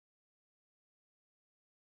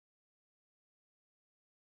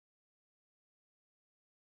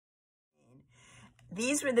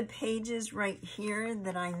these were the pages right here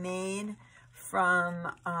that I made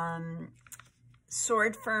from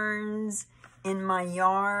sword ferns in my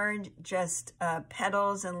yard, just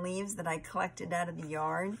petals and leaves that I collected out of the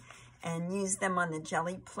yard and used them on the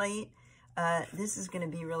Gelli plate. This is going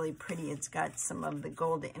to be really pretty. It's got some of the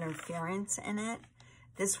gold interference in it.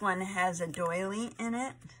 This one has a doily in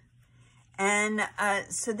it. And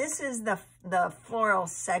so this is the floral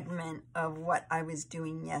segment of what I was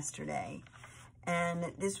doing yesterday.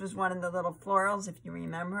 And this was one of the little florals. If you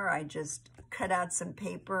remember, I just cut out some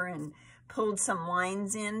paper and pulled some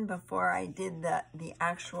lines in before I did the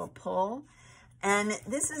actual pull. And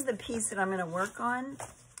this is the piece that I'm going to work on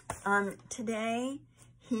today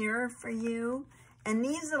here for you. And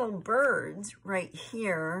these little birds right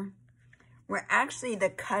here were actually the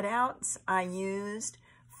cutouts I used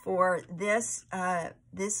for this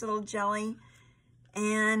this little jelly.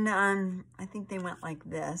 And I think they went like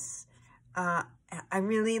this. I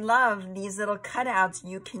really love these little cutouts.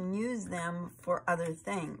 You can use them for other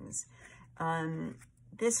things.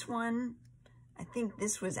 This one, I think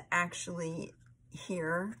this was actually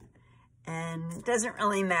here, and it doesn't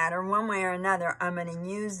really matter. One way or another, I'm going to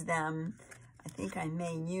use them. I think I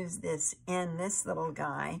may use this in this little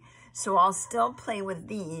guy. So I'll still play with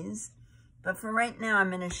these, but for right now, I'm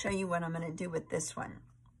going to show you what I'm going to do with this one.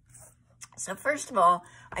 So first of all,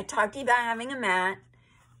 I talked to you about having a mat.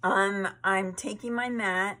 I'm taking my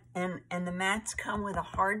mat, and the mats come with a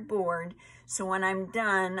hard board. So when I'm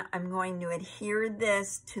done, I'm going to adhere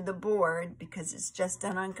this to the board because it's just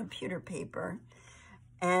done on computer paper.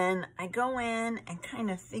 And I go in and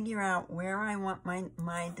kind of figure out where I want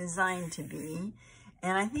my design to be.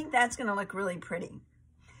 And I think that's going to look really pretty.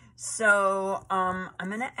 So I'm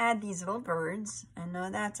going to add these little birds. I know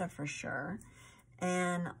that's a for sure.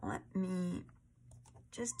 And let me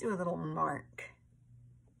just do a little mark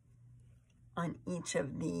on each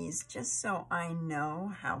of these, just so I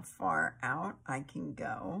know how far out I can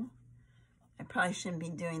go. I probably shouldn't be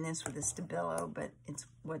doing this with a Stabilo, but it's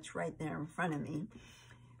what's right there in front of me.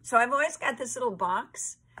 So I've always got this little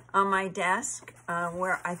box on my desk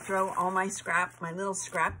where I throw all my little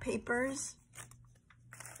scrap papers.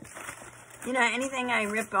 You know, anything I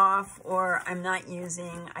rip off or I'm not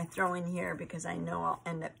using, I throw in here because I know I'll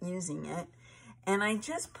end up using it. And I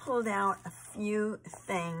just pulled out a few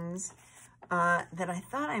things that I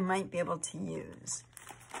thought I might be able to use.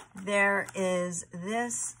 There is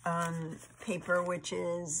this paper, which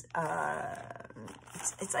is,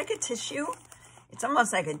 it's like a tissue. It's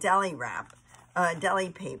almost like a deli wrap, deli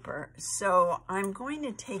paper. So I'm going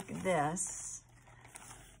to take this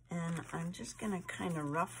and I'm just going to kind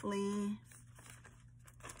of roughly,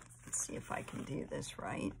 let's see if I can do this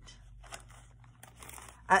right.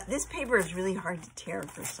 This paper is really hard to tear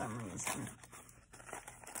for some reason.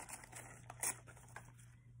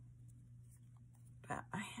 But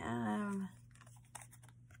I have,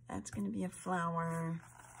 that's going to be a flower.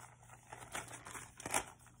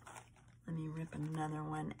 Let me rip another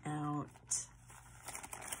one out.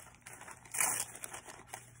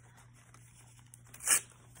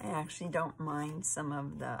 I actually don't mind some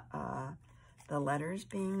of the letters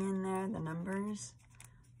being in there, the numbers.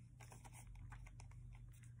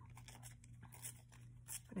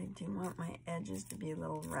 But I do want my edges to be a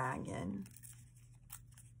little ragged.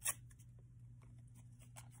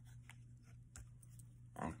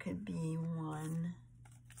 That could be one.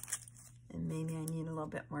 And maybe I need a little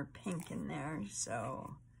bit more pink in there,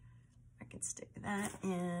 so I could stick that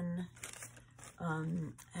in. I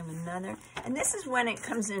have another. And this is when it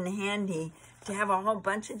comes in handy to have a whole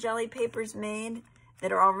bunch of jelly papers made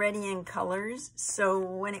that are already in colors. So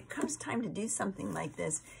when it comes time to do something like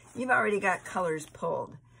this, you've already got colors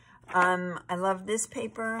pulled. I love this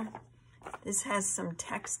paper. This has some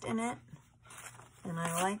text in it, and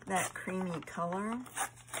I like that creamy color.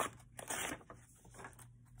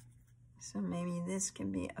 So maybe this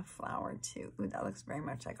can be a flower too. Ooh, that looks very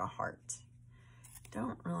much like a heart.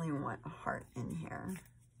 Don't really want a heart in here.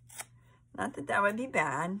 Not that that would be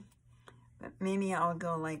bad, but maybe I'll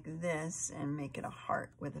go like this and make it a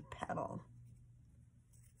heart with a petal.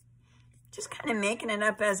 Just kind of making it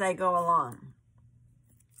up as I go along.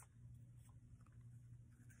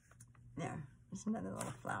 There, there's another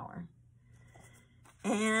little flower.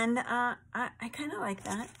 And I kind of like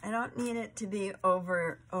that. I don't need it to be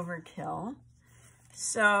overkill.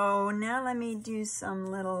 So now let me do some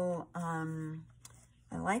little,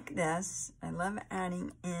 I like this. I love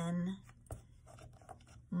adding in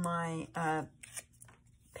my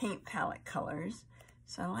paint palette colors.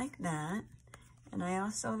 So I like that. And I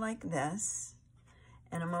also like this.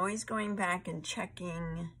 And I'm always going back and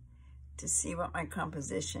checking to see what my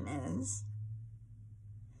composition is.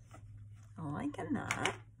 I'm liking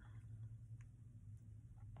that.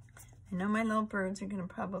 I know my little birds are gonna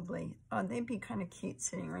probably, oh, they'd be kind of cute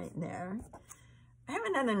sitting right there. I have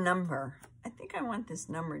another number. I think I want this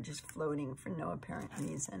number just floating for no apparent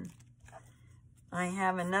reason. I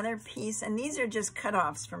have another piece, and these are just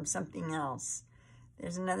cutoffs from something else.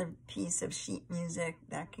 There's another piece of sheet music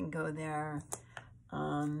that can go there.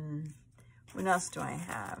 What else do I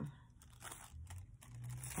have?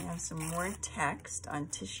 I have some more text on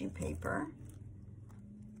tissue paper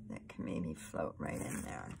that can maybe float right in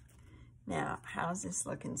there. Now, how's this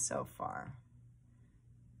looking so far?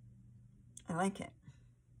 I like it.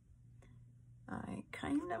 I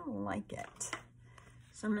kind of like it.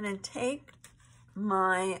 So I'm going to take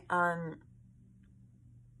my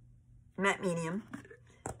matte medium.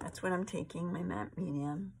 That's what I'm taking, my matte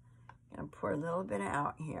medium. I'm going to pour a little bit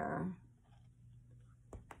out here.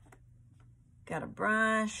 Got a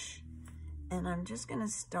brush, and I'm just going to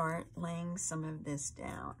start laying some of this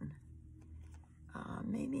down.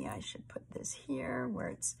 Maybe I should put this here where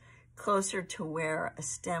it's closer to where a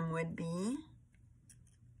stem would be.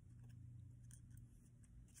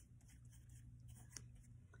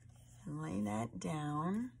 And lay that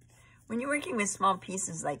down. When you're working with small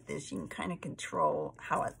pieces like this, you can kind of control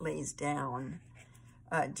how it lays down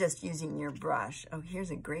just using your brush. Oh,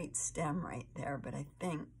 here's a great stem right there, but I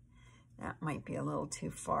think that might be a little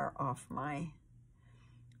too far off my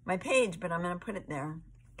page, but I'm going to put it there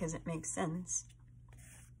because it makes sense.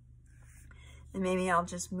 And maybe I'll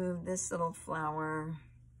just move this little flower.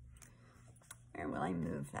 Where will I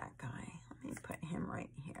move that guy? Let me put him right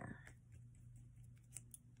here.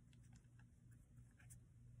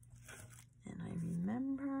 And I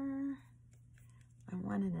remember I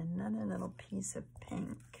wanted another little piece of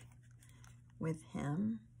pink with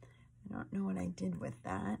him. I don't know what I did with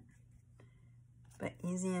that, but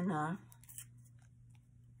easy enough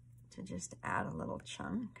to just add a little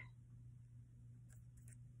chunk.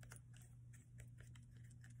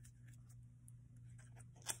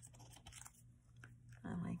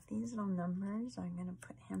 I like these little numbers. I'm going to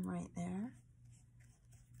put him right there.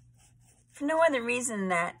 For no other reason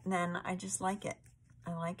than I just like it.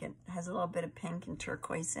 I like it. It has a little bit of pink and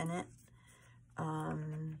turquoise in it.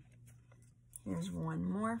 Here's one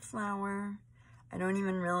more flower. I don't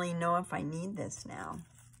even really know if I need this now.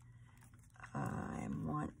 I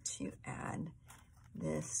want to add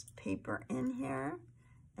this paper in here,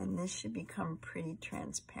 and this should become pretty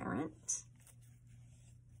transparent.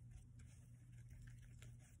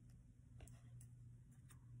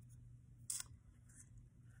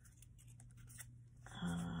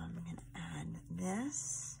 I'm going to add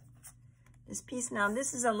this piece. Now,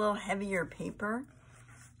 this is a little heavier paper.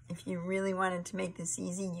 If you really wanted to make this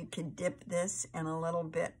easy, you could dip this in a little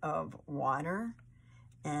bit of water,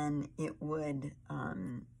 and it would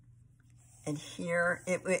adhere.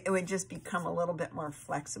 It would just become a little bit more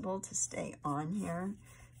flexible to stay on here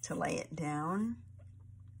to lay it down.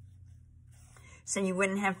 So you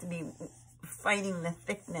wouldn't have to be fighting the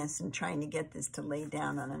thickness and trying to get this to lay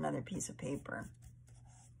down on another piece of paper.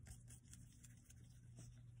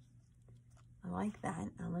 I like that.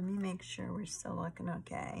 Now let me make sure we're still looking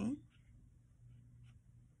okay.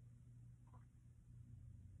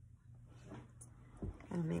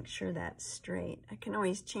 Gotta make sure that's straight. I can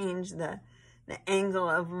always change the angle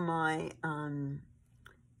of my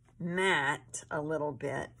mat a little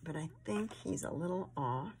bit, but I think he's a little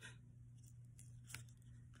off.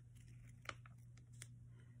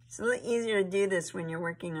 It's a little easier to do this when you're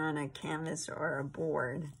working on a canvas or a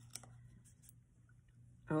board.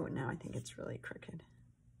 Oh, now I think it's really crooked.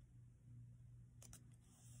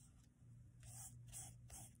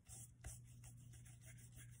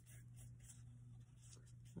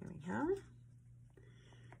 There we go.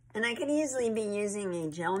 And I could easily be using a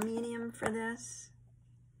gel medium for this,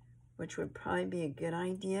 which would probably be a good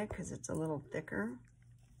idea because it's a little thicker.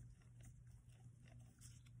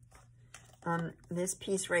 This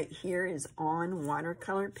piece right here is on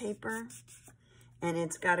watercolor paper, and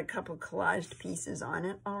it's got a couple collaged pieces on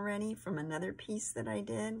it already from another piece that I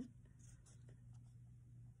did.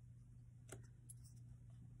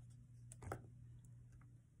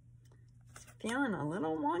 It's feeling a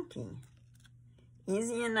little wonky.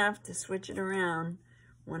 Easy enough to switch it around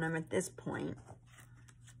when I'm at this point.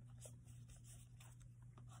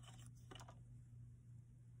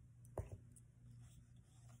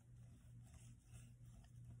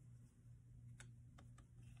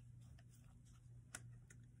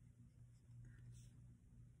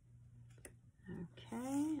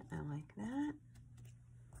 Okay, I like that.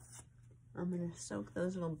 I'm going to soak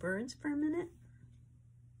those little birds for a minute.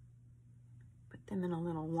 Put them in a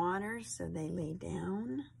little water so they lay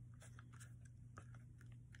down.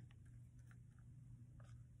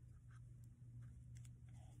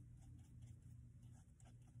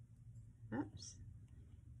 Oops.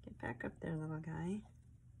 Get back up there, little guy.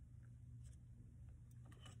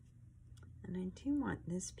 And I do want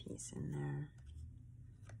this piece in there.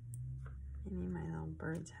 Maybe my little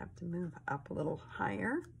birds have to move up a little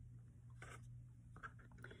higher.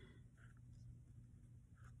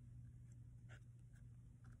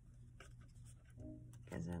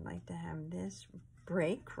 Because I'd like to have this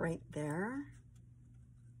break right there.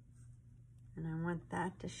 And I want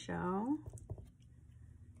that to show.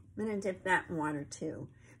 I'm gonna dip that in water too.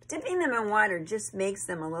 Dipping them in water just makes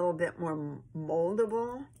them a little bit more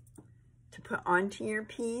moldable to put onto your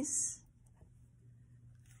piece.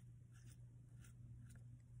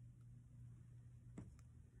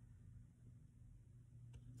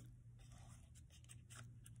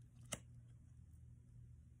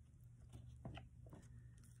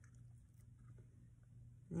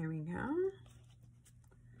 There we go.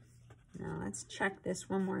 Now let's check this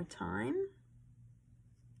one more time.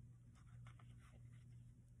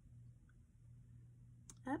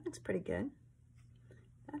 That looks pretty good.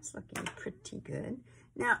 That's looking pretty good.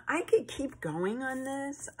 Now I could keep going on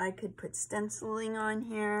this. I could put stenciling on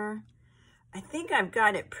here. I think I've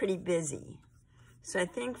got it pretty busy. So I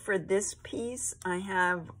think for this piece, I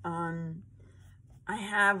have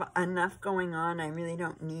enough going on. I really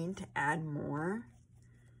don't need to add more.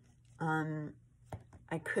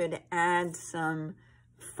 I could add some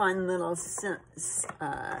fun little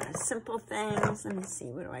simple things. Let me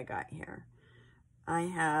see, what do I got here? I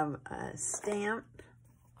have a stamp,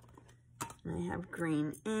 and I have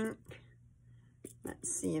green ink.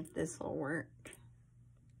 Let's see if this will work.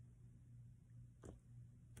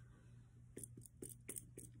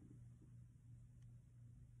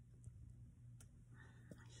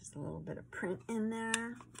 Just a little bit of print in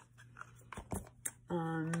there.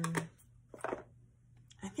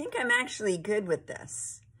 I think I'm actually good with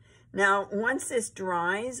this. Now, once this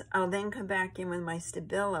dries, I'll then come back in with my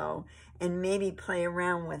Stabilo and maybe play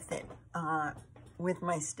around with it, with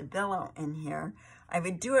my Stabilo in here. I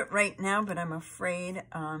would do it right now, but I'm afraid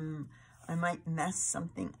I might mess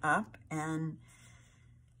something up, and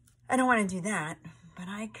I don't want to do that. But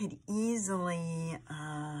I could easily,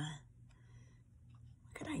 what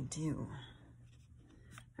could I do?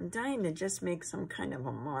 I'm dying to just make some kind of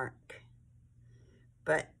a mark.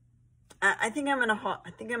 But I think I'm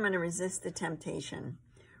gonna resist the temptation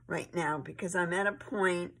right now, because I'm at a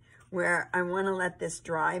point where I want to let this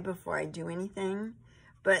dry before I do anything.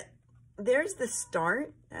 But there's the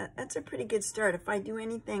start. That's a pretty good start. If I do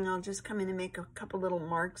anything, I'll just come in and make a couple little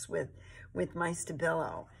marks with my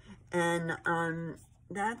Stabilo, and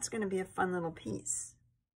that's going to be a fun little piece.